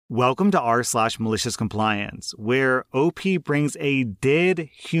Welcome to r/Maliciouscompliance, where OP brings a dead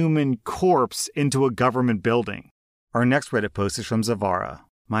human corpse into a government building. Our next Reddit post is from Zavara.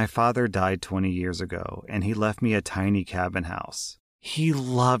 My father died 20 years ago, and he left me a tiny cabin house. He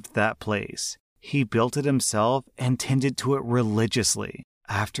loved that place. He built it himself and tended to it religiously.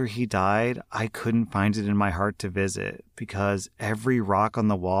 After he died, I couldn't find it in my heart to visit because every rock on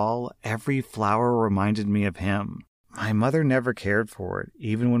the wall, every flower reminded me of him. My mother never cared for it,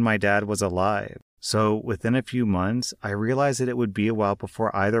 even when my dad was alive. So within a few months, I realized that it would be a while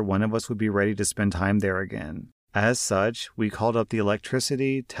before either one of us would be ready to spend time there again. As such, we called up the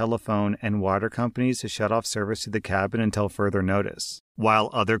electricity, telephone, and water companies to shut off service to the cabin until further notice. While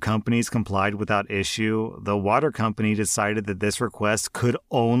other companies complied without issue, the water company decided that this request could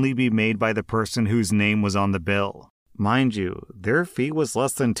only be made by the person whose name was on the bill. Mind you, their fee was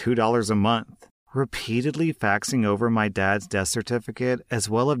less than $2 a month. Repeatedly faxing over my dad's death certificate as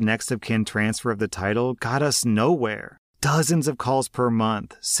well as next of kin transfer of the title got us nowhere. Dozens of calls per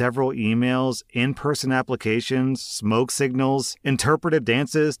month, several emails, in-person applications, smoke signals, interpretive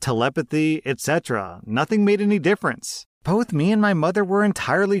dances, telepathy, etc. Nothing made any difference. Both me and my mother were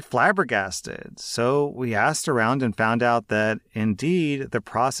entirely flabbergasted, so we asked around and found out that, indeed, the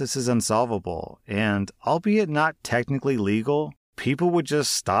process is unsolvable, and, albeit not technically legal, people would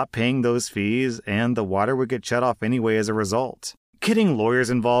just stop paying those fees and the water would get shut off anyway as a result. Getting lawyers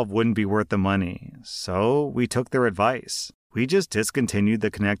involved wouldn't be worth the money, so we took their advice. We just discontinued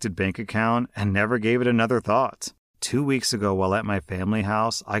the connected bank account and never gave it another thought. 2 weeks ago while at my family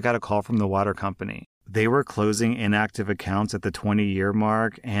house, I got a call from the water company. They were closing inactive accounts at the 20-year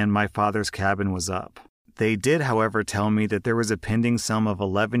mark and my father's cabin was up. They did, however, tell me that there was a pending sum of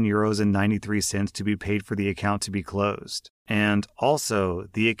 €11.93 to be paid for the account to be closed. And also,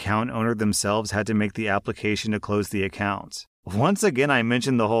 the account owner themselves had to make the application to close the account. Once again, I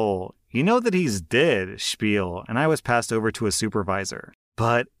mentioned the whole, "you know that he's dead" spiel, and I was passed over to a supervisor.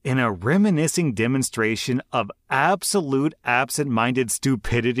 But in a reminiscing demonstration of absolute absent-minded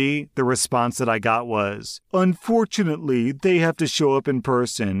stupidity, the response that I got was, "Unfortunately, they have to show up in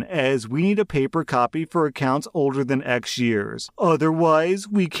person, as we need a paper copy for accounts older than X years. Otherwise,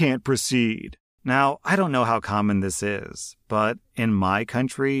 we can't proceed." Now, I don't know how common this is, but in my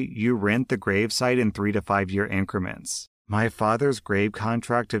country, you rent the gravesite in 3 to 5 year increments. My father's grave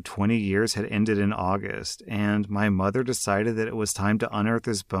contract of 20 years had ended in August, and my mother decided that it was time to unearth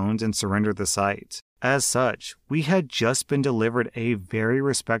his bones and surrender the site. As such, we had just been delivered a very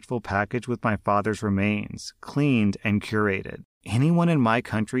respectful package with my father's remains, cleaned and curated. Anyone in my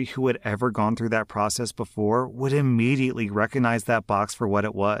country who had ever gone through that process before would immediately recognize that box for what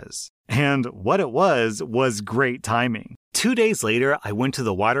it was. And what it was great timing. 2 days later, I went to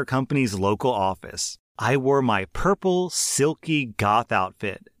the water company's local office. I wore my purple, silky goth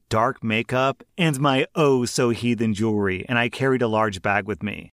outfit, dark makeup, and my oh-so-heathen jewelry, and I carried a large bag with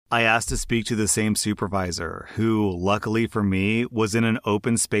me. I asked to speak to the same supervisor, who, luckily for me, was in an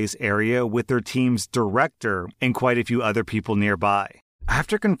open space area with their team's director and quite a few other people nearby.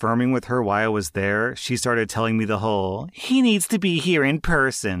 After confirming with her why I was there, she started telling me the whole, "he needs to be here in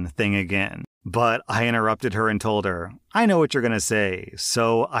person" thing again. But I interrupted her and told her, "I know what you're going to say,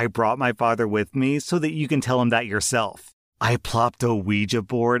 so I brought my father with me so that you can tell him that yourself." I plopped a Ouija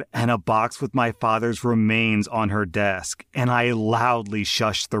board and a box with my father's remains on her desk, and I loudly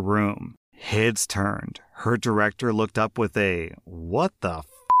shushed the room. Heads turned. Her director looked up with a, "What the f***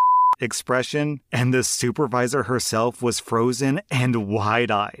 expression, and the supervisor herself was frozen and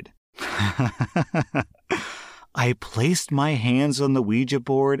wide-eyed. I placed my hands on the Ouija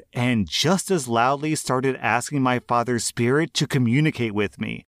board and just as loudly started asking my father's spirit to communicate with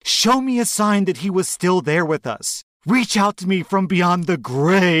me. Show me a sign that he was still there with us. Reach out to me from beyond the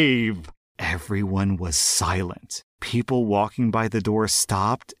grave. Everyone was silent. People walking by the door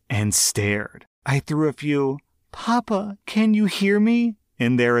stopped and stared. I threw a few, "Papa, can you hear me?"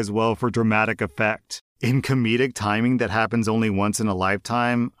 in there as well for dramatic effect. In comedic timing that happens only once in a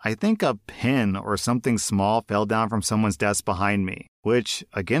lifetime, I think a pin or something small fell down from someone's desk behind me, which,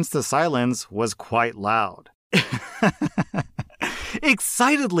 against the silence, was quite loud.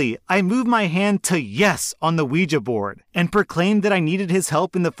 Excitedly, I moved my hand to yes on the Ouija board and proclaimed that I needed his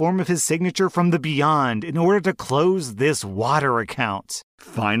help in the form of his signature from the beyond in order to close this water account.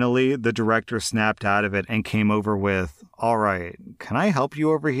 Finally, the director snapped out of it and came over with, "All right, can I help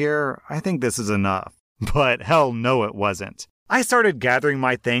you over here? I think this is enough." But hell no it wasn't. I started gathering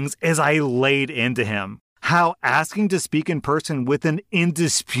my things as I laid into him. How asking to speak in person with an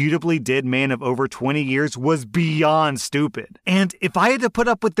indisputably dead man of over 20 years was beyond stupid. And if I had to put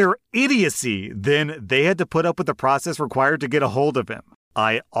up with their idiocy, then they had to put up with the process required to get a hold of him.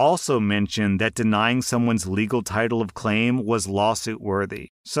 I also mentioned that denying someone's legal title of claim was lawsuit-worthy,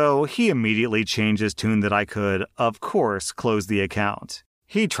 so he immediately changed his tune that I could, of course, close the account.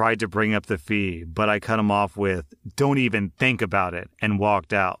 He tried to bring up the fee, but I cut him off with, "Don't even think about it," and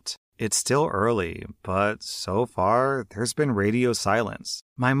walked out. It's still early, but so far, there's been radio silence.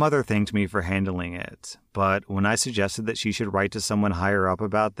 My mother thanked me for handling it, but when I suggested that she should write to someone higher up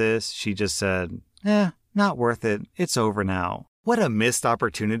about this, she just said, not worth it, it's over now. What a missed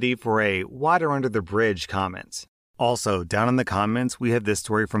opportunity for a water under the bridge comment. Also, down in the comments, we have this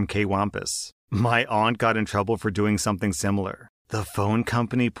story from K. Wampus. My aunt got in trouble for doing something similar. The phone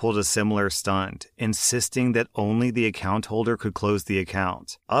company pulled a similar stunt, insisting that only the account holder could close the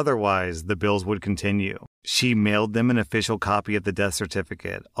account. Otherwise, the bills would continue. She mailed them an official copy of the death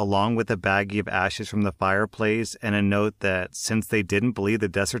certificate, along with a baggie of ashes from the fireplace and a note that, since they didn't believe the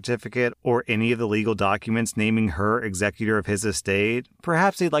death certificate or any of the legal documents naming her executor of his estate,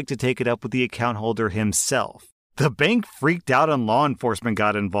 perhaps they'd like to take it up with the account holder himself. The bank freaked out and law enforcement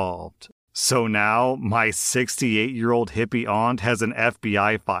got involved. So now, my 68-year-old hippie aunt has an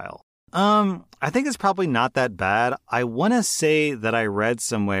FBI file. I think it's probably not that bad. I want to say that I read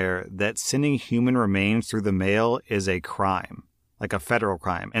somewhere that sending human remains through the mail is a crime, like a federal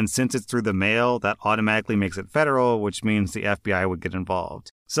crime. And since it's through the mail, that automatically makes it federal, which means the FBI would get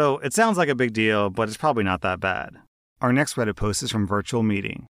involved. So it sounds like a big deal, but it's probably not that bad. Our next Reddit post is from Virtual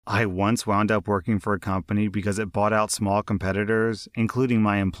Meeting. I once wound up working for a company because it bought out small competitors, including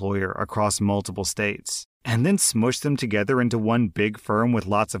my employer, across multiple states, and then smushed them together into one big firm with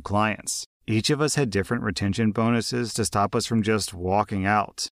lots of clients. Each of us had different retention bonuses to stop us from just walking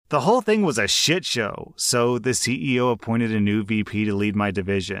out. The whole thing was a shit show, so the CEO appointed a new VP to lead my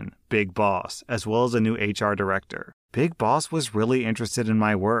division, Big Boss, as well as a new HR director. Big Boss was really interested in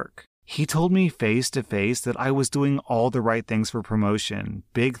my work. He told me face to face that I was doing all the right things for promotion,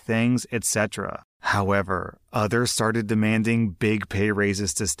 big things, etc. However, others started demanding big pay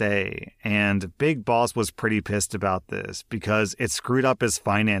raises to stay, and Big Boss was pretty pissed about this because it screwed up his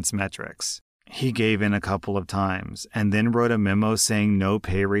finance metrics. He gave in a couple of times, and then wrote a memo saying no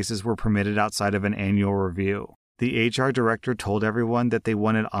pay raises were permitted outside of an annual review. The HR director told everyone that they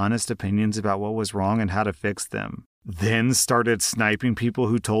wanted honest opinions about what was wrong and how to fix them. Then started sniping people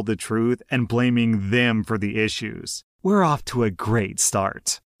who told the truth and blaming them for the issues. We're off to a great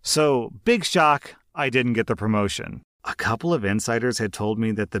start. So, big shock, I didn't get the promotion. A couple of insiders had told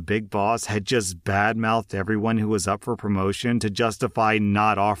me that the Big Boss had just bad-mouthed everyone who was up for promotion to justify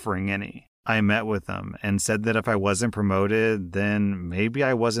not offering any. I met with him and said that if I wasn't promoted, then maybe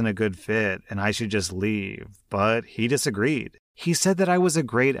I wasn't a good fit and I should just leave, but he disagreed. He said that I was a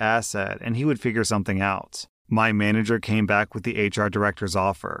great asset and he would figure something out. My manager came back with the HR director's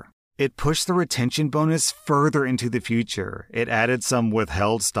offer. It pushed the retention bonus further into the future. It added some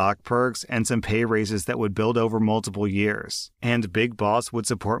withheld stock perks and some pay raises that would build over multiple years. And Big Boss would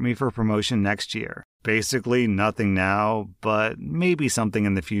support me for promotion next year. Basically nothing now, but maybe something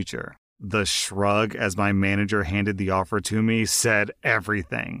in the future. The shrug as my manager handed the offer to me said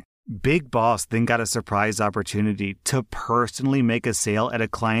everything. Big Boss then got a surprise opportunity to personally make a sale at a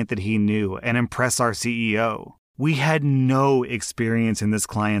client that he knew and impress our CEO. We had no experience in this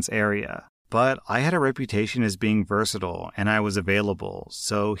client's area, but I had a reputation as being versatile and I was available,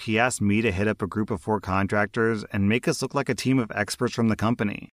 so he asked me to hit up a group of 4 contractors and make us look like a team of experts from the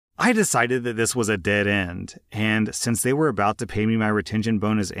company. I decided that this was a dead end, and since they were about to pay me my retention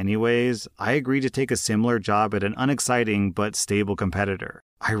bonus anyways, I agreed to take a similar job at an unexciting but stable competitor.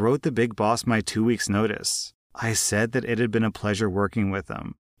 I wrote the Big Boss my 2 weeks' notice. I said that it had been a pleasure working with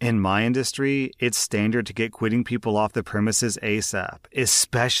him. In my industry, it's standard to get quitting people off the premises ASAP,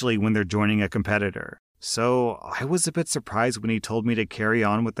 especially when they're joining a competitor. So I was a bit surprised when he told me to carry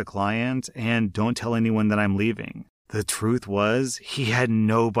on with the client and don't tell anyone that I'm leaving. The truth was, he had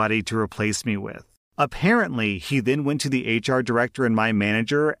nobody to replace me with. Apparently, he then went to the HR director and my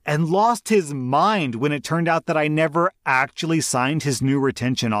manager and lost his mind when it turned out that I never actually signed his new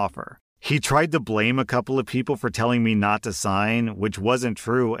retention offer. He tried to blame a couple of people for telling me not to sign, which wasn't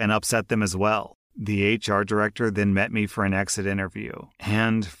true and upset them as well. The HR director then met me for an exit interview.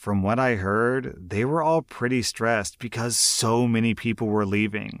 And from what I heard, they were all pretty stressed because so many people were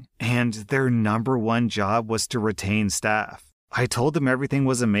leaving. And their number one job was to retain staff. I told them everything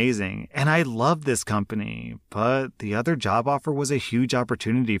was amazing, and I loved this company, but the other job offer was a huge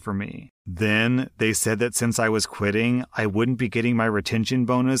opportunity for me. Then they said that since I was quitting, I wouldn't be getting my retention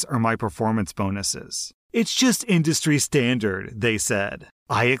bonus or my performance bonuses. It's just industry standard, they said.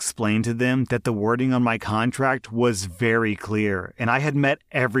 I explained to them that the wording on my contract was very clear, and I had met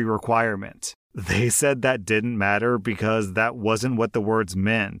every requirement. They said that didn't matter because that wasn't what the words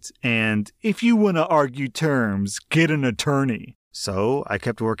meant, and if you want to argue terms, get an attorney. So I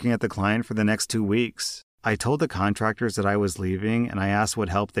kept working at the client for the next 2 weeks. I told the contractors that I was leaving and I asked what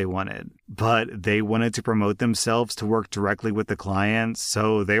help they wanted, but they wanted to promote themselves to work directly with the client,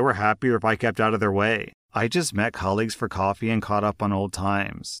 so they were happier if I kept out of their way. I just met colleagues for coffee and caught up on old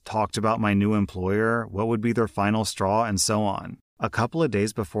times, talked about my new employer, what would be their final straw, and so on. A couple of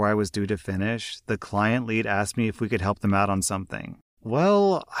days before I was due to finish, the client lead asked me if we could help them out on something.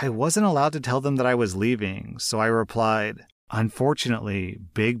 Well, I wasn't allowed to tell them that I was leaving, so I replied, "Unfortunately,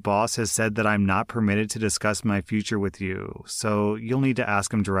 Big Boss has said that I'm not permitted to discuss my future with you, so you'll need to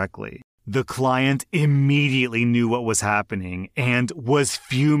ask him directly." The client immediately knew what was happening and was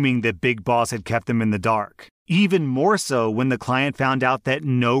fuming that Big Boss had kept them in the dark. Even more so when the client found out that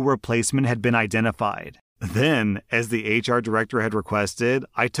no replacement had been identified. Then, as the HR director had requested,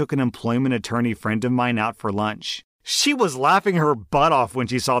 I took an employment attorney friend of mine out for lunch. She was laughing her butt off when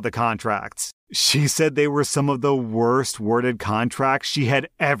she saw the contracts. She said they were some of the worst worded contracts she had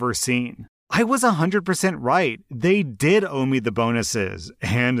ever seen. I was 100% right. They did owe me the bonuses,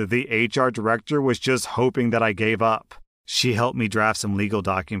 and the HR director was just hoping that I gave up. She helped me draft some legal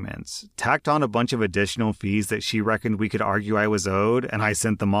documents, tacked on a bunch of additional fees that she reckoned we could argue I was owed, and I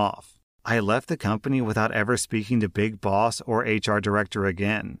sent them off. I left the company without ever speaking to Big Boss or HR director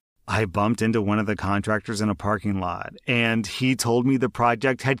again. I bumped into one of the contractors in a parking lot, and he told me the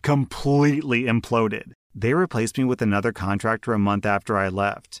project had completely imploded. They replaced me with another contractor a month after I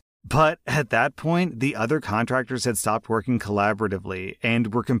left. But at that point, the other contractors had stopped working collaboratively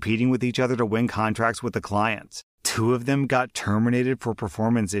and were competing with each other to win contracts with the client. 2 of them got terminated for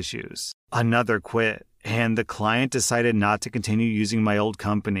performance issues. Another quit. And the client decided not to continue using my old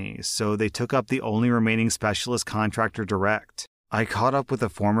company, so they took up the only remaining specialist contractor direct. I caught up with a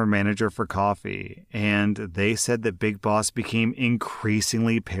former manager for coffee, and they said that Big Boss became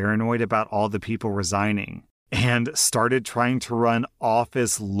increasingly paranoid about all the people resigning, and started trying to run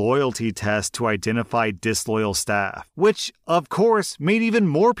office loyalty tests to identify disloyal staff, which, of course, made even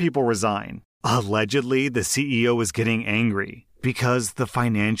more people resign. Allegedly, the CEO was getting angry because the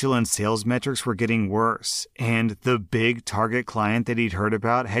financial and sales metrics were getting worse, and the big target client that he'd heard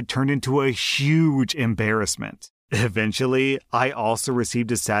about had turned into a huge embarrassment. Eventually, I also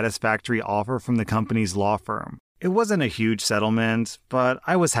received a satisfactory offer from the company's law firm. It wasn't a huge settlement, but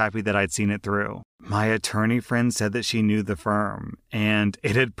I was happy that I'd seen it through. My attorney friend said that she knew the firm, and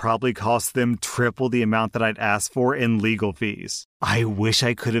it had probably cost them triple the amount that I'd asked for in legal fees. I wish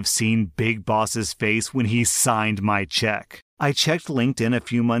I could have seen Big Boss's face when he signed my check. I checked LinkedIn a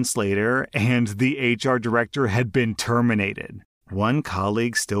few months later, and the HR director had been terminated. One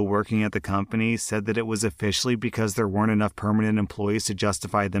colleague still working at the company said that it was officially because there weren't enough permanent employees to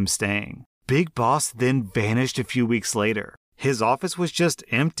justify them staying. Big Boss then vanished a few weeks later. His office was just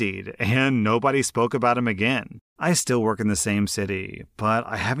emptied, and nobody spoke about him again. I still work in the same city, but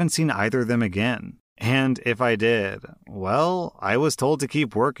I haven't seen either of them again. And if I did, well, I was told to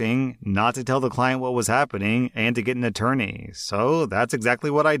keep working, not to tell the client what was happening, and to get an attorney. So that's exactly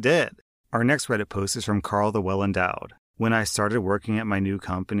what I did. Our next Reddit post is from Carl the Well-Endowed. When I started working at my new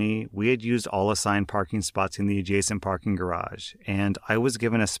company, we had used all assigned parking spots in the adjacent parking garage, and I was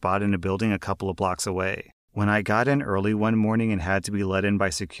given a spot in a building a couple of blocks away. When I got in early one morning and had to be let in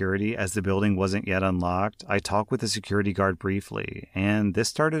by security as the building wasn't yet unlocked, I talked with the security guard briefly, and this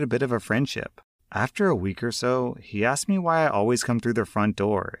started a bit of a friendship. After a week or so, he asked me why I always come through the front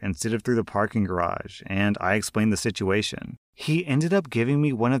door instead of through the parking garage, and I explained the situation. He ended up giving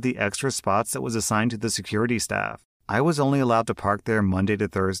me one of the extra spots that was assigned to the security staff. I was only allowed to park there Monday to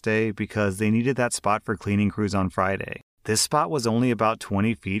Thursday because they needed that spot for cleaning crews on Friday. This spot was only about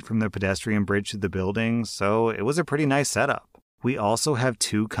 20 feet from the pedestrian bridge to the building, so it was a pretty nice setup. We also have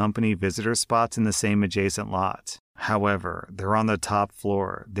 2 company visitor spots in the same adjacent lot. However, they're on the top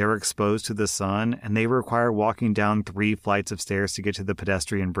floor, they're exposed to the sun, and they require walking down 3 flights of stairs to get to the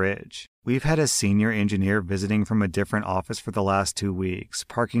pedestrian bridge. We've had a senior engineer visiting from a different office for the last 2 weeks,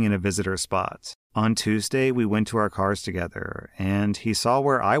 parking in a visitor spot. On Tuesday, we went to our cars together, and he saw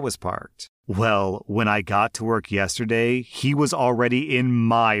where I was parked. Well, when I got to work yesterday, he was already in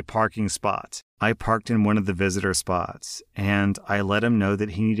my parking spot. I parked in one of the visitor spots, and I let him know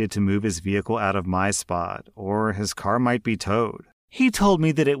that he needed to move his vehicle out of my spot, or his car might be towed. He told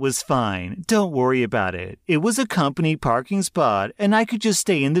me that it was fine. Don't worry about it. It was a company parking spot, and I could just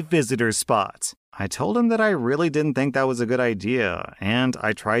stay in the visitor spot. I told him that I really didn't think that was a good idea, and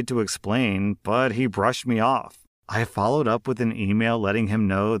I tried to explain, but he brushed me off. I followed up with an email letting him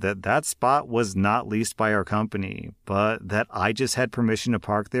know that that spot was not leased by our company, but that I just had permission to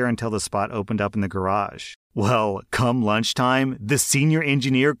park there until the spot opened up in the garage. Well, come lunchtime, the senior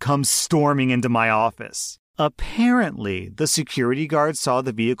engineer comes storming into my office. Apparently, the security guard saw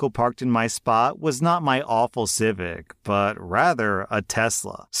the vehicle parked in my spot was not my awful Civic, but rather a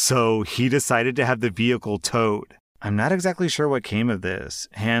Tesla. So he decided to have the vehicle towed. I'm not exactly sure what came of this,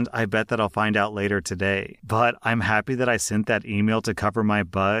 and I bet that I'll find out later today. But I'm happy that I sent that email to cover my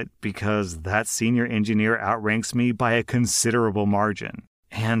butt because that senior engineer outranks me by a considerable margin.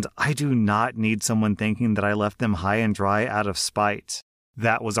 And I do not need someone thinking that I left them high and dry out of spite.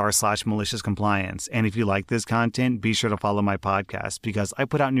 That was r/malicious compliance. And if you like this content, be sure to follow my podcast because I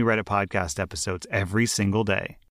put out new Reddit podcast episodes every single day.